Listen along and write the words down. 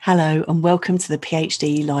Hello and welcome to the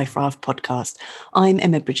PhD Life Raft podcast. I'm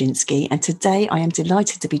Emma Brzezinski and today I am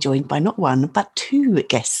delighted to be joined by not one but two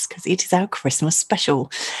guests because it is our Christmas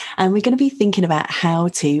special. And we're going to be thinking about how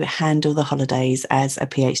to handle the holidays as a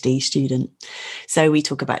PhD student. So we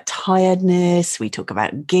talk about tiredness, we talk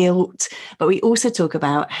about guilt, but we also talk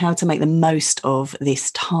about how to make the most of this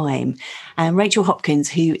time. And Rachel Hopkins,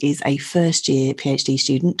 who is a first year PhD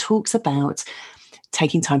student, talks about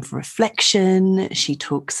taking time for reflection. She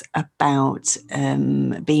talks about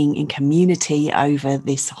being in community over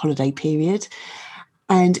this holiday period.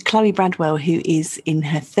 And Chloe Bradwell, who is in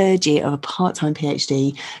her third year of a part-time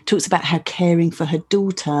PhD, talks about how caring for her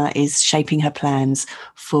daughter is shaping her plans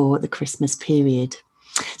for the Christmas period.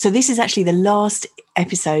 So this is actually the last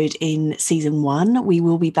episode in season 1. We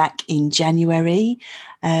will be back in January.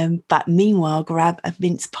 But meanwhile, grab a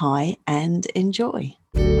mince pie and enjoy.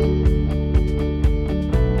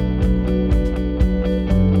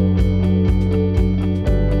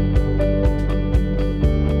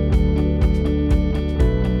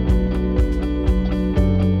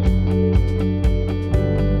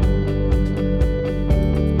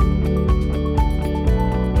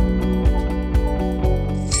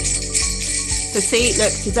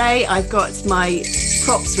 Look, today I've got my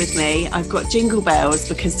props with me. I've got jingle bells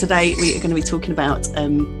because today we are going to be talking about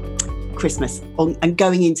Christmas and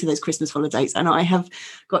going into those Christmas holidays. And I have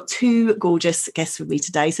got two gorgeous guests with me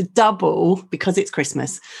today. So double, because it's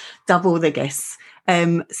Christmas, double the guests.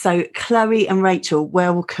 So Chloe and Rachel,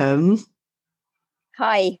 welcome.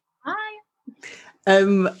 Hi.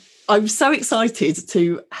 I'm so excited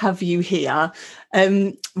to have you here.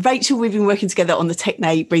 Rachel, we've been working together on the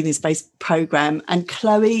TechNate Breathing Space programme, and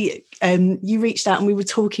Chloe, you reached out and we were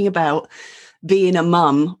talking about being a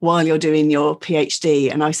mum while you're doing your PhD,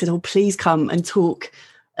 and I said, please come and talk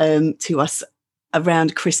to us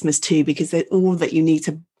around Christmas too, because they're all that you need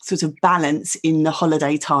to sort of balance in the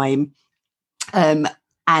holiday time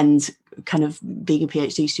and kind of being a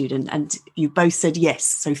PhD student, and you both said yes,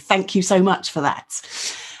 so thank you so much for that.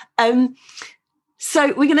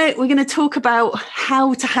 So we're gonna talk about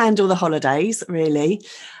how to handle the holidays, really.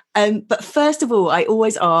 But first of all, I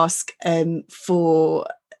always ask for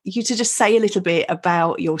you to just say a little bit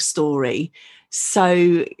about your story.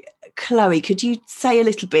 So, Chloe, could you say a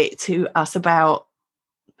little bit to us about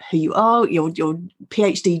who you are, your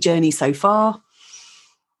PhD journey so far?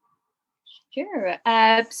 Sure.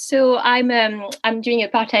 So I'm doing a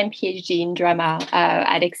part-time PhD in drama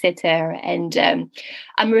at Exeter, and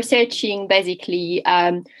I'm researching basically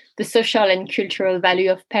the social and cultural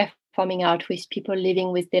value of performing art with people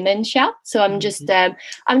living with dementia. So I'm just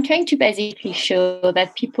I'm trying to basically show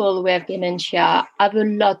that people who have dementia have a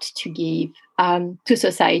lot to give to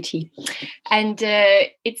society, and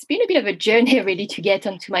it's been a bit of a journey really to get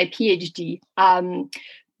onto my PhD.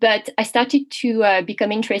 But I started to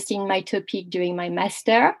become interested in my topic during my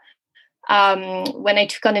master when I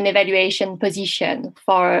took on an evaluation position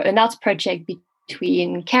for an art project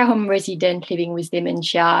between care home residents living with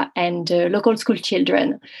dementia and local school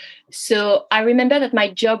children. So I remember that my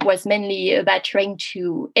job was mainly about trying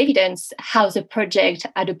to evidence how the project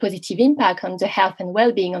had a positive impact on the health and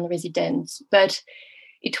well-being of residents. But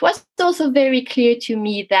it was also very clear to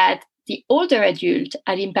me that the older adult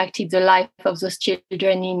had impacted the life of those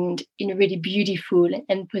children in a really beautiful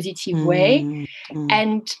and positive way.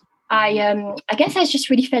 And I guess I just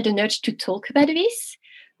really felt an urge to talk about this.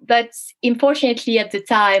 But unfortunately, at the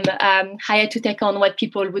time, I had to take on what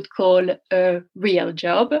people would call a real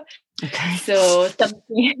job. Okay. So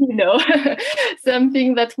something,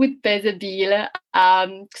 something that would pay the bill.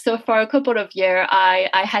 So for a couple of years,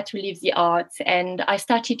 I had to leave the arts and I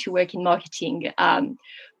started to work in marketing.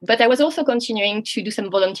 But I was also continuing to do some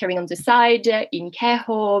volunteering on the side in care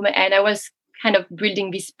home. And I was kind of building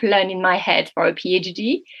this plan in my head for a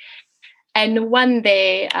PhD. And one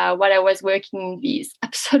day, while I was working this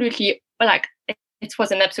absolutely, it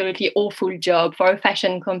was an absolutely awful job for a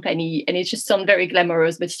fashion company. And it just sounded very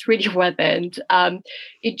glamorous, but it really wasn't.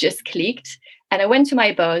 It just clicked. And I went to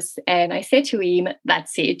my boss and I said to him,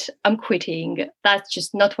 that's it, I'm quitting. That's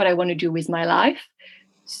just not what I want to do with my life.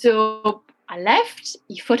 So I left.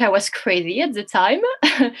 He thought I was crazy at the time,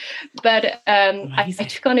 but I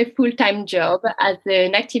took on a full-time job as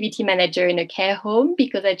an activity manager in a care home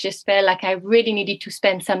because I just felt like I really needed to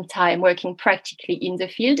spend some time working practically in the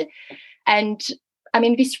field. And I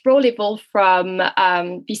mean, this role evolved from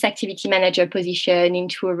this activity manager position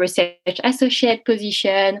into a research associate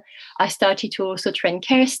position. I started to also train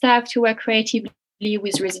care staff to work creatively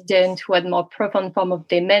with residents who had more profound form of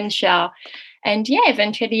dementia. And yeah,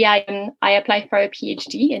 eventually I applied for a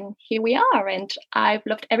PhD, and here we are, and I've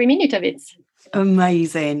loved every minute of it.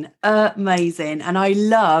 Amazing. And I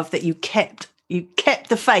love that you kept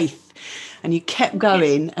the faith and you kept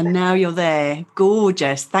going, and now you're there.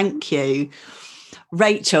 Gorgeous. Thank you.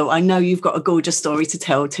 Rachel, I know you've got a gorgeous story to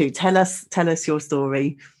tell too. Tell us your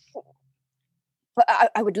story.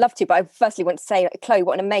 But I would love to, but I firstly want to say, Chloe,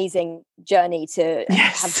 what an amazing journey to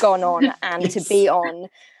have gone on and to be on,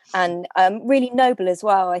 and really noble as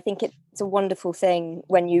well. I think it's a wonderful thing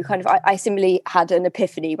when you kind of, I similarly had an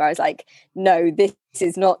epiphany where I was like, no, this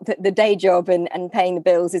is not the day job, and paying the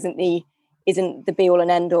bills isn't the be all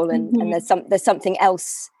and end all, and there's something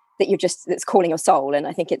else that that's calling your soul. And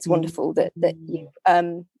I think it's wonderful that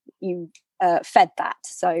you fed that.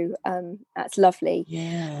 So that's lovely.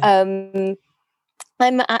 Yeah.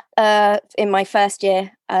 I'm in my first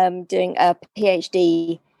year doing a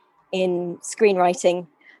PhD in screenwriting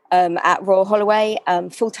at Royal Holloway,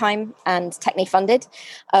 full-time and technically funded.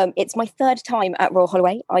 It's my third time at Royal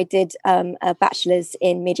Holloway. I did a bachelor's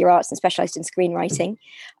in media arts and specialised in screenwriting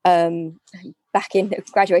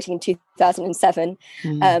graduating in 2007.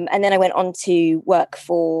 And then I went on to work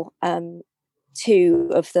for two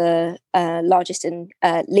of the largest and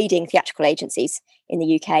leading theatrical agencies in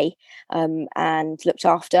the UK, and looked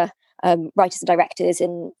after writers and directors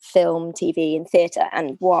in film, TV and theatre.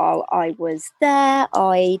 And while I was there,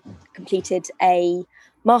 I completed a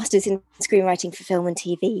master's in screenwriting for film and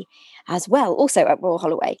TV as well, also at Royal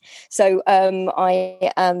Holloway. So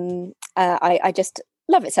I just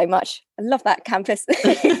love it so much. I love that campus.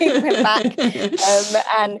 Went back,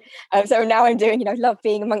 so now I'm doing, love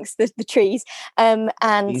being amongst the trees, and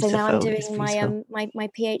beautiful. So now I'm doing my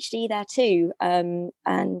PhD there too, and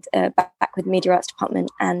back with the media arts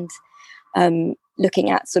department, and looking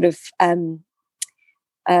at sort of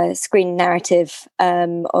screen narrative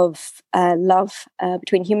of love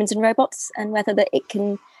between humans and robots, and whether that it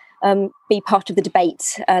can be part of the debate,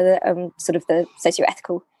 sort of the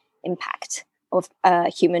socio-ethical impact of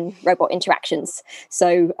human robot interactions.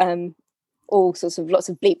 So all sorts of lots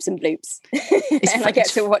of bleeps and bloops. And I get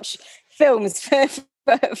to watch films for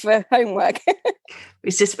homework.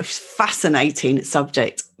 It's just a fascinating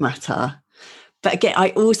subject matter. But again, I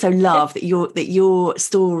also love that your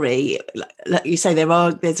story, like you say,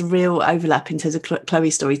 there's a real overlap in terms of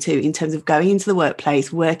Chloe's story too, in terms of going into the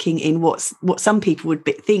workplace, working in what some people would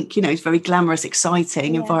think, is very glamorous,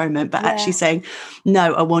 exciting environment, but actually saying,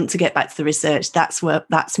 no, I want to get back to the research. That's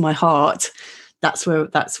my heart. That's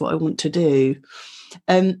what I want to do.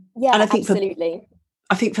 And I think absolutely.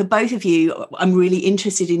 I think for both of you, I'm really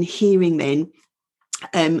interested in hearing then,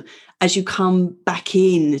 as you come back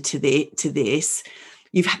into this,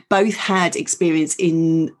 you've both had experience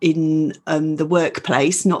in the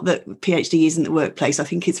workplace. Not that PhD isn't the workplace. I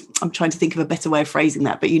think I'm trying to think of a better way of phrasing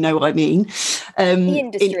that, but you know what I mean.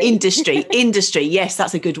 The industry. Industry. Yes,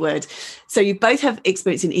 that's a good word. So you both have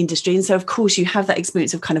experience in industry, and so of course you have that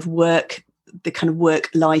experience of kind of the kind of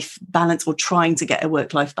work-life balance, or trying to get a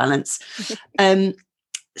work-life balance.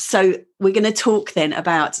 So we're going to talk then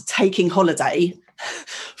about taking holiday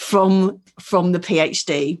from the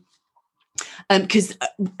PhD, because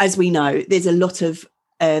as we know, there's a lot of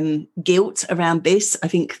guilt around this. I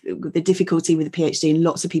think the difficulty with the PhD, and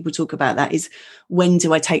lots of people talk about that, is when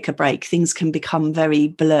do I take a break? Things can become very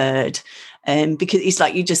blurred, because it's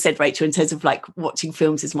like you just said, Rachel, in terms of like watching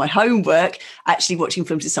films is my homework. Actually, watching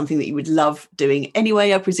films is something that you would love doing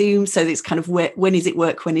anyway, I presume. So it's kind of when is it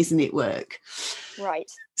work? When isn't it work?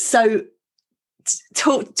 Right. So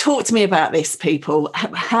talk to me about this, people.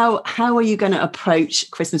 How are you going to approach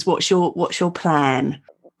Christmas? What's your plan?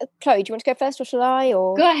 Chloe, do you want to go first, or shall I?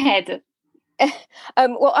 Or go ahead.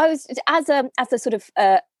 Well, I was as a sort of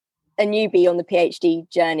a newbie on the PhD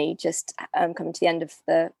journey, just coming to the end of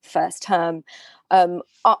the first term.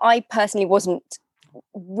 I personally wasn't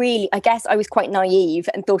really, I guess I was quite naive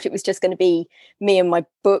and thought it was just going to be me and my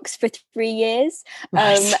books for 3 years.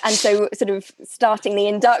 Right. And so sort of starting the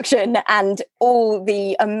induction and all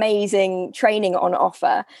the amazing training on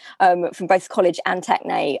offer from both college and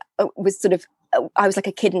Techne was sort of, I was like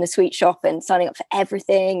a kid in a sweet shop and signing up for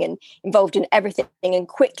everything and involved in everything, and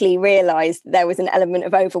quickly realised there was an element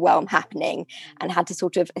of overwhelm happening and had to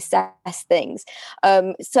sort of assess things.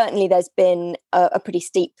 Certainly there's been a pretty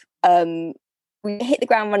steep we hit the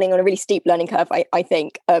ground running on a really steep learning curve, I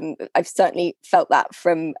think. I've certainly felt that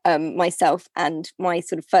from myself and my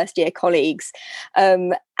sort of first year colleagues.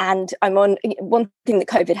 And I'm on, one thing that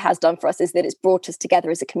COVID has done for us is that it's brought us together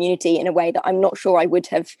as a community in a way that I'm not sure I would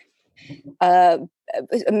have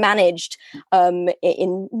managed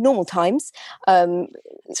in normal times.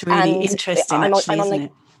 It's really interesting, isn't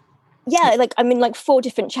it? yeah, like I'm in like 4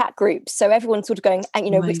 different chat groups, so everyone's sort of going, and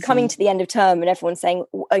you know, Amazing. it's coming to the end of term, and everyone's saying,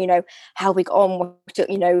 you know, how we got on,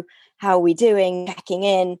 you know, how are we doing, checking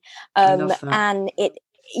in, I love that. and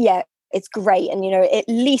it's great, and you know, at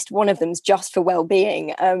least one of them's just for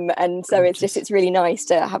well-being, and so it's really nice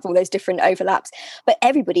to have all those different overlaps. But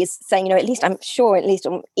everybody is saying, you know, at least I'm sure, at least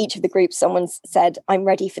on each of the groups, someone's said, I'm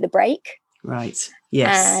ready for the break. Right.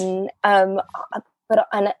 Yes. And but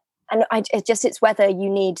it's whether you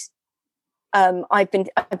need. I've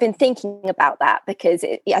been thinking about that because,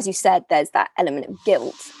 as you said, there's that element of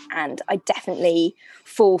guilt, and I definitely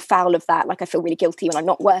fall foul of that. Like I feel really guilty when I'm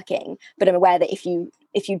not working, but I'm aware that if you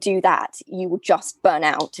do that, you will just burn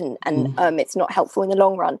out, and it's not helpful in the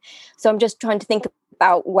long run. So I'm just trying to think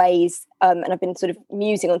about ways, and I've been sort of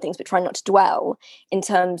musing on things, but trying not to dwell in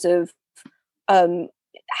terms of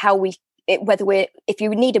how if you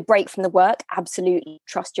need a break from the work, absolutely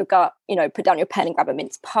trust your gut, you know, put down your pen and grab a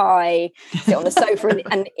mince pie, sit on the sofa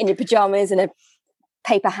and in your pajamas and a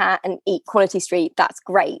paper hat and eat Quality Street. That's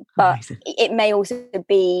great. But Amazing. It may also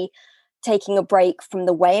be taking a break from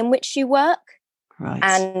the way in which you work, right,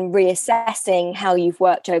 and reassessing how you've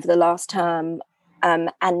worked over the last term,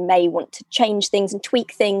 and may want to change things and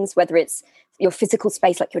tweak things, whether it's your physical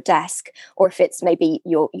space like your desk, or if it's maybe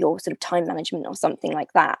your sort of time management or something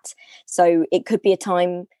like that. So it could be a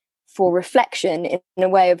time for reflection in a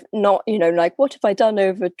way of not, you know, like, what have I done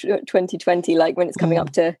over 2020, like when it's coming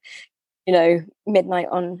up to, you know, midnight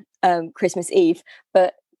on Christmas Eve,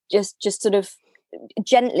 but just sort of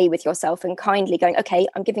gently with yourself and kindly going, okay,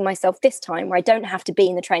 I'm giving myself this time where I don't have to be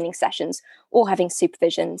in the training sessions or having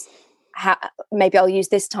supervisions. Maybe I'll use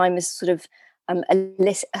this time as sort of a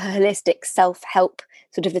holistic self-help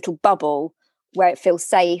sort of little bubble where it feels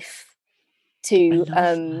safe to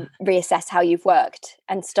reassess how you've worked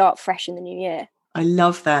and start fresh in the new year. I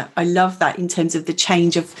love that. I love that in terms of the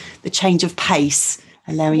change of pace,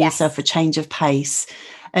 allowing yourself a change of pace.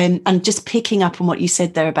 And just picking up on what you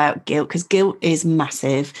said there about guilt, because guilt is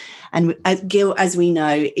massive. And guilt, as we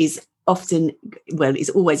know, is often, well, it's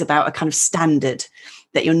always about a kind of standard,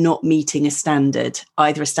 that you're not meeting a standard,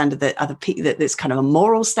 either a standard that other people, that's kind of a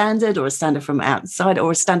moral standard, or a standard from outside,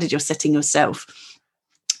 or a standard you're setting yourself.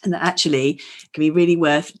 And that actually can be really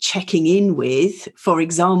worth checking in with, for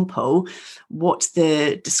example, what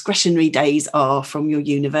the discretionary days are from your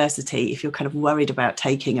university if you're kind of worried about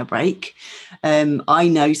taking a break. I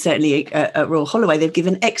know certainly at Royal Holloway, they've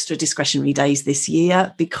given extra discretionary days this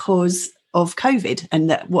year because of COVID, and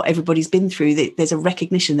that what everybody's been through, that there's a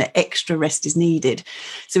recognition that extra rest is needed.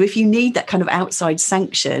 So if you need that kind of outside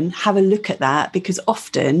sanction, have a look at that, because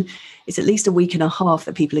often it's at least a week and a half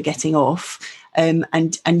that people are getting off, and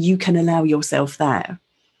you can allow yourself that.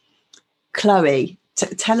 Chloe,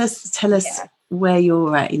 tell us where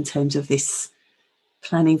you're at in terms of this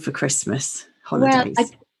planning for Christmas holidays.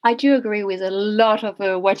 Well, I do agree with a lot of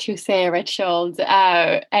what you say, Rachel.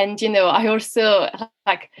 And, you know, I also,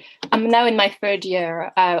 I'm now in my 3rd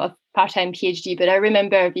year of part-time PhD, but I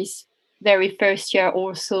remember this very first year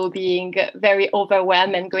also being very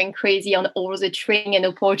overwhelmed and going crazy on all the training and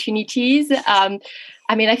opportunities.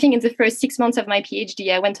 I mean, I think in the first 6 months of my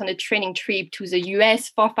PhD, I went on a training trip to the US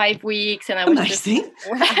for 5 weeks, and I was amazing.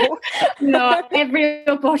 You know, every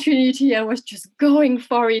opportunity, I was just going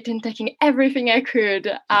for it and taking everything I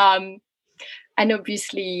could. And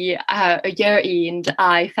obviously, a year in,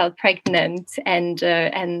 I fell pregnant, and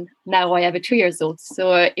now I have a 2-year-old,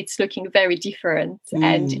 so it's looking very different.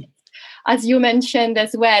 And as you mentioned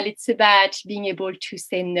as well, it's about being able to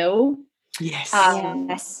say no. Yes.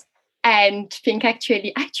 Yes. And think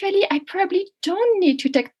actually, I probably don't need to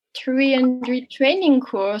take 300 training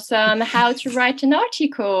course on how to write an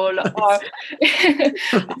article, or I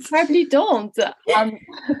probably don't.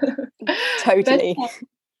 Totally. But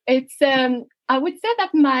it's I would say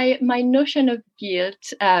that my notion of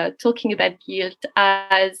guilt, talking about guilt,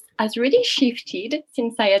 has really shifted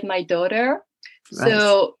since I had my daughter. Right.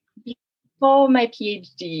 So before my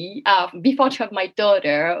PhD, before to have my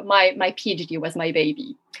daughter, my PhD was my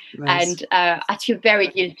baby. Right. And I feel very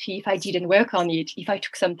guilty if I didn't work on it, if I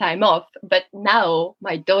took some time off. But now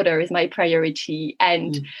my daughter is my priority.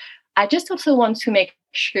 And I just also want to make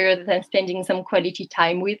sure that I'm spending some quality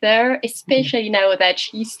time with her, especially now that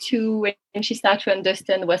she's 2 and she starts to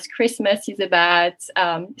understand what Christmas is about.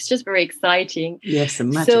 It's just very exciting. Yes,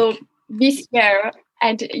 and magic. So this year,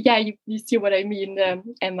 and you see what I mean,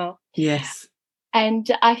 Emma. Yes. And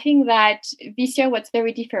I think that this year what's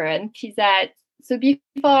very different is that, so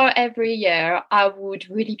before every year, I would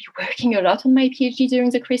really be working a lot on my PhD during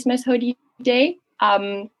the Christmas holiday.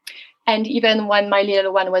 And even when my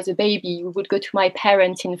little one was a baby, we would go to my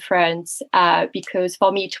parents in France because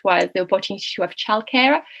for me, it was the opportunity to have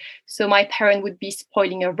childcare. So my parent would be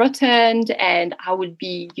spoiling a rotund and I would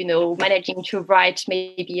be, managing to write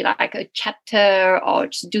maybe like a chapter or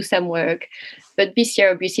just do some work. But this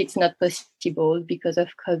year, obviously, it's not possible because of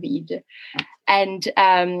COVID. And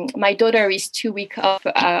my daughter is 2 weeks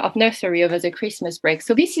of nursery over the Christmas break.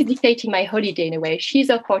 So this is dictating my holiday in a way. She's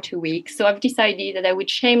off for 2 weeks. So I've decided that I would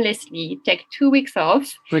shamelessly take 2 weeks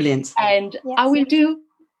off. Brilliant. And yes. I will do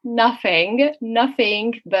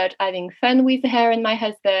nothing but having fun with her and my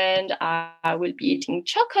husband. I will be eating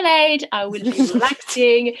chocolate. I will be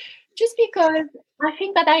relaxing just because I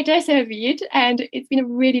think that I deserve it. And it's been a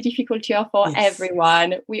really difficult year for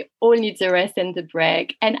everyone. We all need the rest and the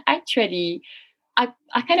break. And actually,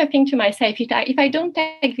 I kind of think to myself, if I don't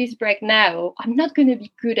take this break now, I'm not going to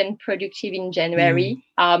be good and productive in January.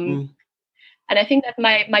 And I think that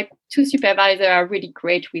my two supervisors are really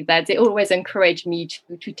great with that. They always encourage me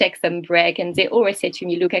to take some break. And they always say to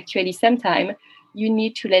me, look, actually, sometimes you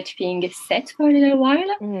need to let things set for a little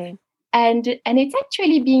while. And it's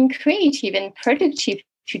actually being creative and productive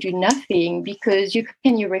to do nothing because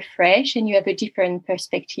you refresh and you have a different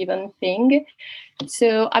perspective on things.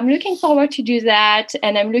 So I'm looking forward to do that.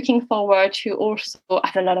 And I'm looking forward to also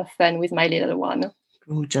have a lot of fun with my little one.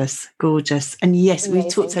 Gorgeous. And yes, amazing.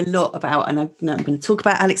 We've talked a lot about, and I'm going to talk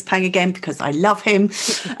about Alex Pang again because I love him,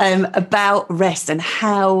 about rest and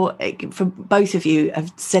how, for both of you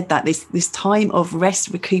have said that this time of rest,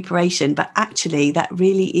 recuperation, but actually that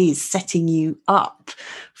really is setting you up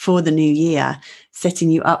for the new year,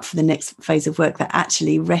 setting you up for the next phase of work, that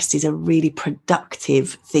actually rest is a really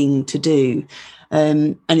productive thing to do.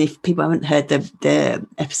 And if people haven't heard the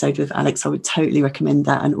episode with Alex, I would totally recommend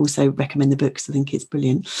that, and also recommend the book because I think it's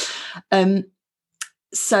brilliant.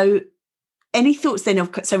 So any thoughts then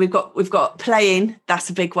so we've got playing, that's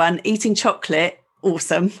a big one, eating chocolate,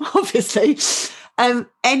 awesome, obviously.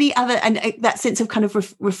 Any other, and that sense of kind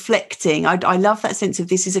of reflecting, I love that sense of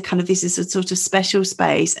this is a sort of special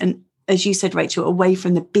space, and as you said, Rachel, away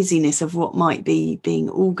from the busyness of what might be being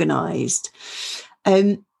organised.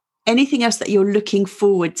 Anything else that you're looking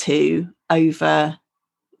forward to over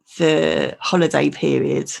the holiday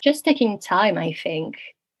period? Just taking time, I think.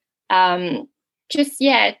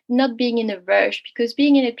 Not being in a rush, because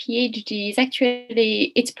being in a PhD is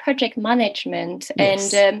actually, it's project management.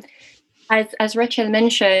 Yes. And as Rachel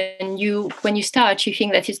mentioned, when you start, you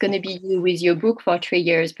think that it's going to be you with your book for 3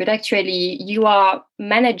 years, but actually you are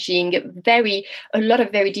managing a lot of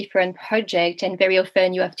very different projects, and very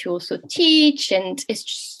often you have to also teach, and it's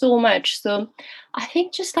just so much. So I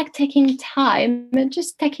think just like taking time and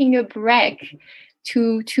just taking a break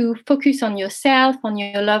to focus on yourself, on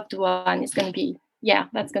your loved one, is going to be,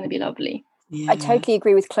 that's going to be lovely. Yeah. I totally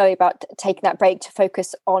agree with Chloe about taking that break to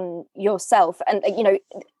focus on yourself. And,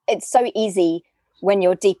 it's so easy when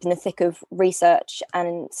you're deep in the thick of research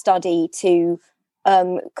and study to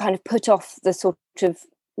kind of put off the sort of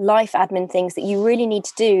life admin things that you really need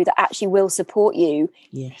to do that actually will support you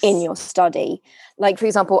in your study. Like, for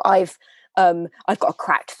example, I've got a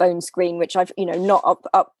cracked phone screen, which I've, not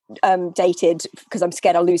updated because I'm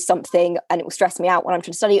scared I'll lose something and it will stress me out when I'm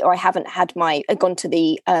trying to study, or I haven't gone to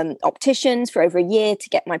the opticians for over a year to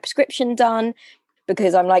get my prescription done,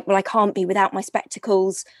 because I'm like, well, I can't be without my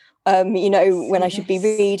spectacles, when I should be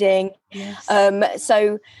reading. Yes.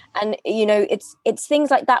 It's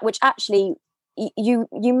things like that, which actually you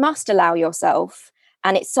must allow yourself.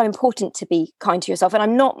 And it's so important to be kind to yourself. And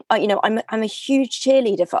I'm not, I'm a huge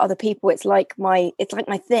cheerleader for other people. It's like my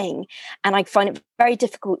thing. And I find it very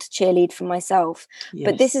difficult to cheerlead for myself. Yes.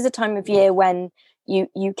 But this is a time of year when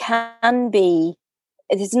you can be,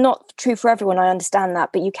 it is not true for everyone, I understand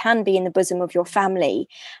that, but you can be in the bosom of your family,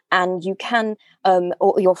 and you can,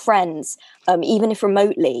 or your friends, even if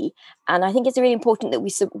remotely. And I think it's really important that we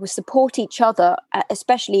support each other,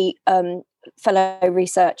 especially fellow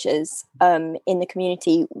researchers in the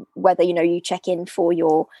community, whether you check in for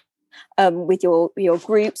your with your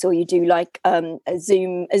groups, or you do like a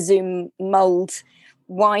Zoom mulled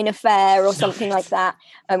wine affair or something like that,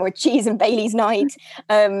 or a cheese and Bailey's night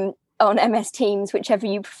on MS Teams, whichever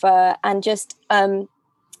you prefer, and just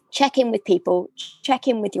check in with people, check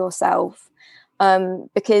in with yourself,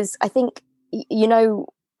 because I think I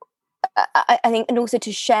think, and also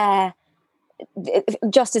to share,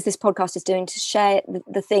 just as this podcast is doing, to share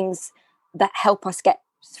the things that help us get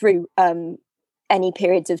through any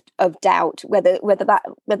periods of doubt, whether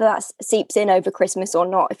that seeps in over Christmas or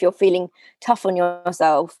not. If you're feeling tough on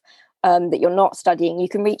yourself, that you're not studying, you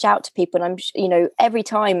can reach out to people. And I'm every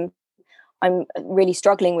time I'm really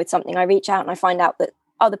struggling with something, I reach out and I find out that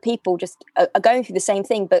other people just are going through the same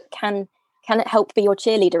thing, but can it help be your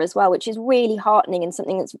cheerleader as well, which is really heartening. And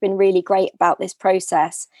something that's been really great about this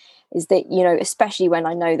process is that, especially when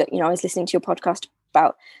I know that, I was listening to your podcast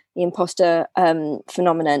about the imposter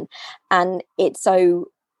phenomenon, and it's so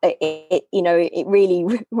it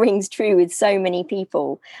really rings true with so many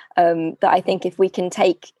people, that I think if we can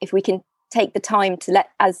take the time to let,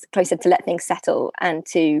 as Chloe said, to let things settle, and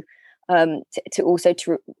to also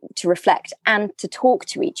to reflect and to talk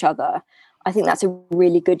to each other, I think that's a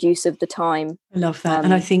really good use of the time. I love that.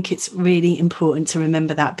 And I think it's really important to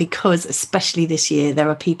remember that, because especially this year, there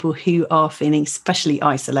are people who are feeling especially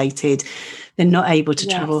isolated. They're not able to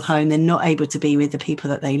travel home. They're not able to be with the people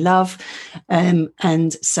that they love.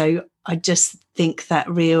 And so I just think that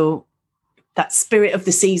spirit of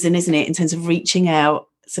the season, isn't it, in terms of reaching out,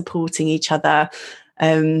 supporting each other,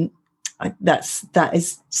 that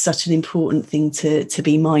is such an important thing to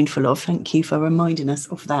be mindful of. Thank you for reminding us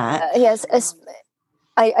of that. Yes,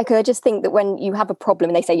 I just think that when you have a problem,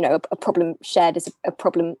 and they say, a problem shared is a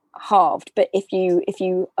problem halved, but if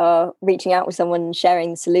you are reaching out with someone and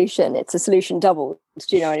sharing the solution, it's a solution doubled.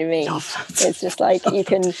 Do you know what I mean? It's just like you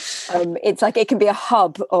can it's like it can be a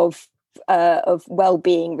hub of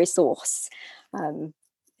well-being resource.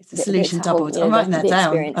 It's a solution doubled. I'm writing that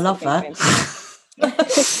down. I love that.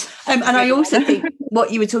 And I also think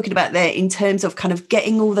what you were talking about there, in terms of kind of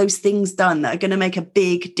getting all those things done that are going to make a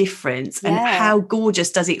big difference, and how gorgeous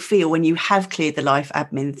does it feel when you have cleared the life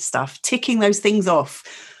admin stuff. Ticking those things off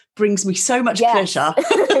brings me so much pleasure.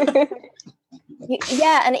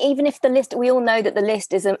 Yeah, and even if the list, we all know that the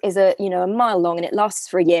list is a mile long, and it lasts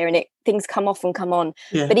for a year, and things come off and come on.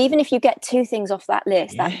 Yeah. But even if you get 2 things off that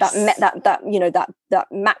list, that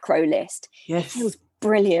macro list, it feels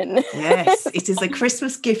brilliant. Yes, it is a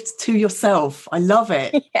Christmas gift to yourself. I love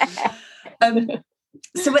it. Yeah.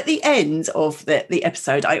 So at the end of the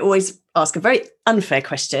episode, I always ask a very unfair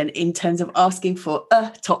question in terms of asking for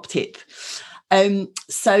a top tip.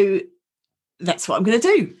 So that's what I'm going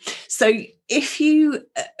to do. So if you,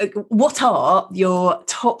 what are your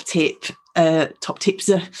top tips for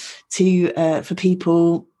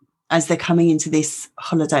people as they're coming into this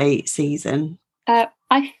holiday season?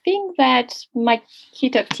 I think that my key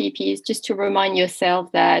top tip is just to remind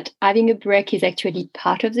yourself that having a break is actually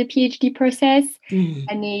part of the PhD process,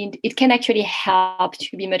 and it can actually help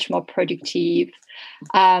to be much more productive.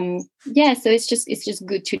 So it's just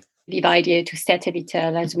good to leave idea to set a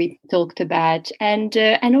little, as we talked about, and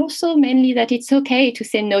also mainly that it's okay to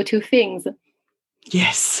say no to things.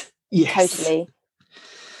 Yes, totally.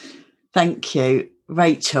 Thank you,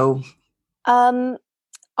 Rachel.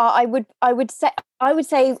 I would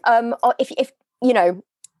say if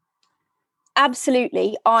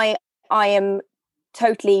absolutely, I am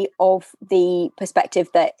totally of the perspective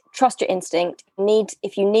that trust your instinct.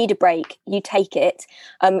 If you need a break, you take it.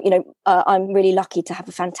 I'm really lucky to have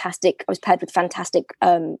I was paired with a fantastic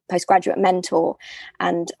postgraduate mentor,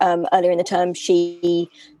 and earlier in the term we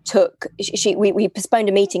postponed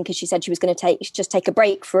a meeting because she said she was going to take a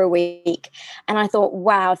break for a week, and I thought,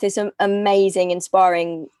 wow, if this amazing,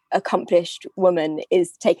 inspiring, accomplished woman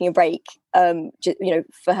is taking a break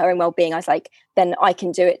for her own well-being, I was like, then I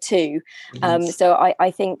can do it too. Yes. So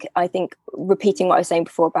I think repeating what I was saying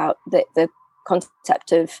before about the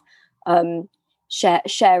concept of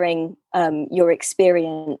sharing your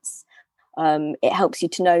experience, it helps you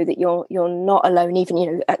to know that you're not alone.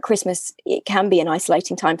 Even at Christmas it can be an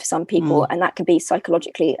isolating time for some people, and that can be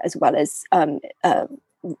psychologically as well as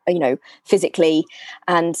physically.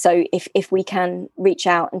 And so if we can reach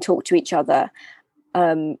out and talk to each other,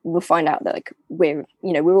 we'll find out that we're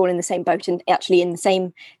all in the same boat, and actually in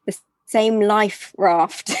the same life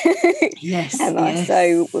raft. Yes, Emma. Yes.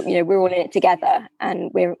 So we're all in it together,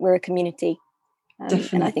 and we're a community.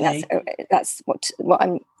 And I think that's what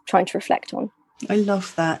I'm trying to reflect on. I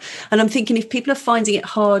love that. And I'm thinking, if people are finding it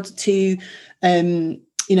hard to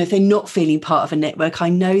if they're not feeling part of a network, I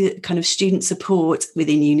know that kind of student support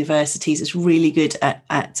within universities is really good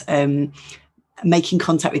at making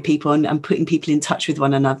contact with people and putting people in touch with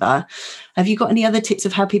one another. Have you got any other tips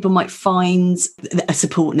of how people might find a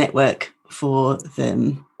support network for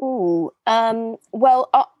them? Well,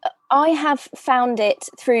 I have found it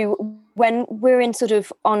through when we're in sort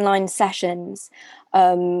of online sessions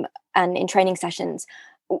and in training sessions.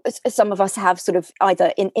 Some of us have sort of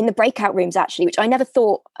either in the breakout rooms, actually, which I never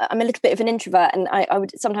thought. I'm a little bit of an introvert, and I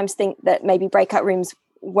would sometimes think that maybe breakout rooms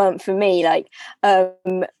weren't for me,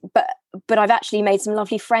 but I've actually made some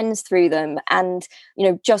lovely friends through them. And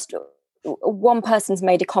just one person's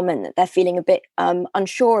made a comment that they're feeling a bit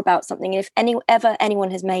unsure about something. If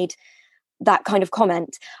anyone has made that kind of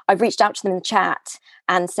comment, I've reached out to them in the chat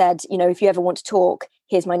and said, you know, if you ever want to talk,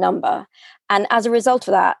 here's my number. And as a result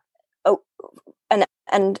of that,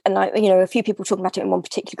 and I, you know, a few people talking about it in one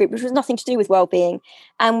particular group, which was nothing to do with well-being,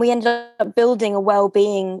 and we ended up building a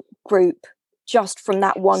well-being group just from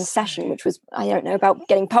that one session, which was, I don't know, about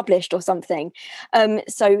getting published or something.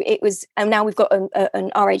 So it was, and now we've got an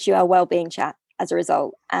RHUL well-being chat as a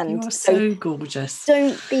result. And you are so gorgeous.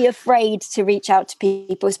 Don't be afraid to reach out to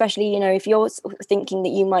people, especially, you know, if you're thinking that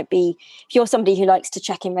you might be, if you're somebody who likes to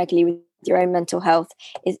check in regularly with your own mental health,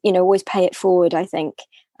 is, you know, always pay it forward, I think.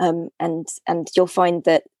 And you'll find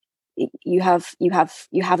that you have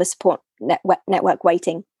a support network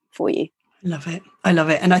waiting for you. I love it.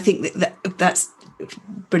 And I think that's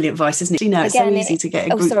brilliant advice, isn't it? You know, it's so easy to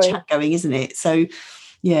get a group chat going, isn't it? So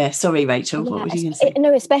yeah, sorry, Rachel, what were you going to say?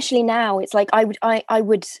 No, especially now, it's like I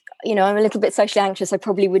would, you know, I'm a little bit socially anxious. I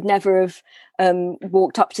probably would never have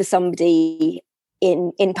walked up to somebody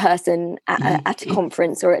in person at a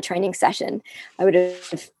conference or a training session. I would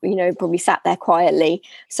have, you know, probably sat there quietly.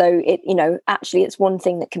 So it, you know, actually it's one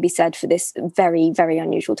thing that can be said for this very, very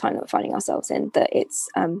unusual time that we're finding ourselves in, that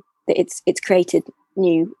it's created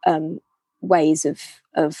new ways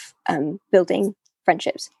of building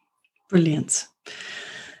friendships. Brilliant.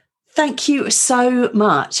 Thank you so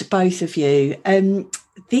much, both of you.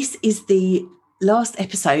 This is the last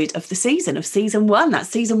episode of the season, of season 1. That's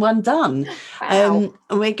season 1 done. Wow. And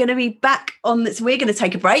we're going to be back on this. We're going to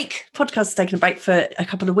take a break. Podcast is taking a break for a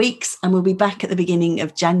couple of weeks, and we'll be back at the beginning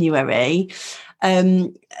of January.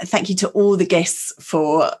 Thank you to all the guests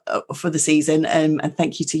for the season, and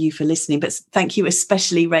thank you to you for listening. But thank you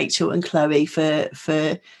especially, Rachel and Chloe, for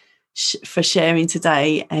sharing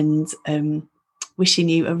today, and wishing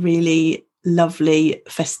you a really lovely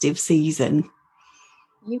festive season.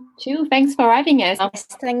 You too. Thanks for having us.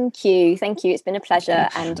 Thank you. It's been a pleasure,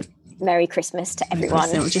 and Merry Christmas to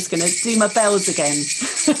everyone. I'm just going to do my bells again.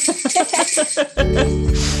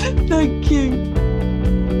 Thank you.